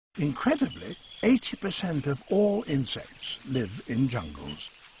Incredibly, 80% of all insects live in jungles.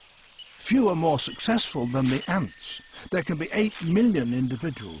 Few are more successful than the ants. There can be 8 million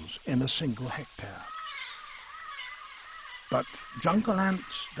individuals in a single hectare. But jungle ants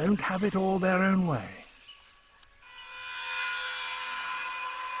don't have it all their own way.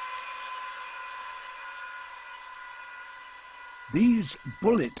 These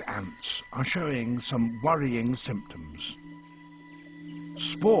bullet ants are showing some worrying symptoms.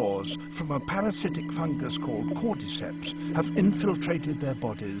 Spores from a parasitic fungus called Cordyceps have infiltrated their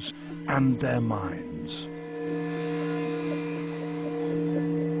bodies and their minds.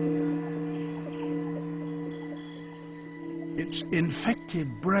 Its infected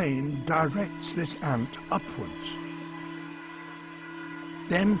brain directs this ant upwards.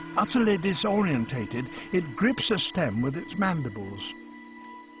 Then, utterly disorientated, it grips a stem with its mandibles.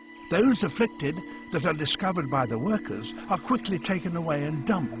 Those afflicted that are discovered by the workers are quickly taken away and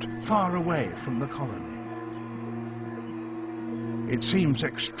dumped far away from the colony. It seems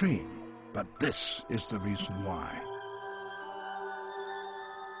extreme, but this is the reason why.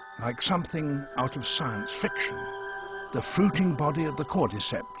 Like something out of science fiction, the fruiting body of the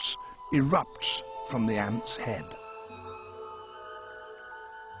Cordyceps erupts from the ant's head.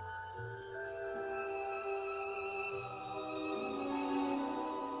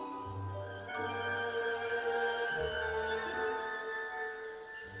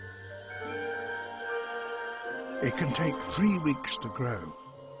 It can take 3 weeks to grow,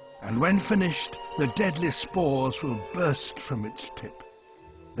 and when finished, the deadly spores will burst from its tip.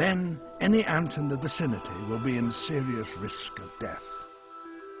 Then any ant in the vicinity will be in serious risk of death.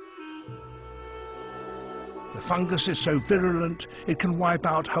 The fungus is so virulent it can wipe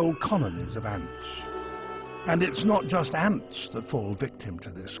out whole colonies of ants. And it's not just ants that fall victim to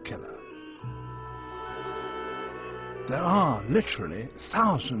this killer. There are literally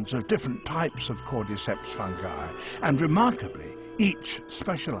thousands of different types of Cordyceps fungi, and remarkably, each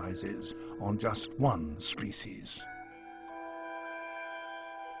specializes on just one species.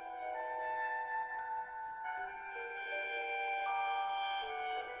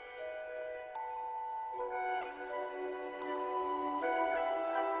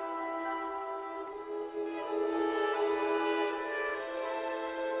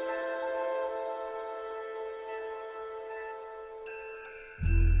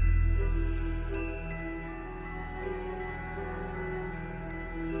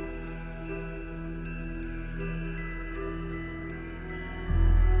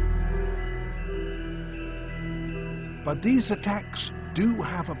 But these attacks do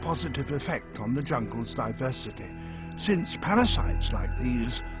have a positive effect on the jungle's diversity, since parasites like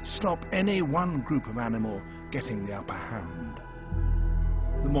these stop any one group of animal getting the upper hand.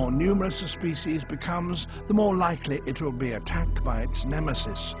 The more numerous a species becomes, the more likely it will be attacked by its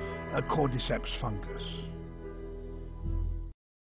nemesis, a Cordyceps fungus.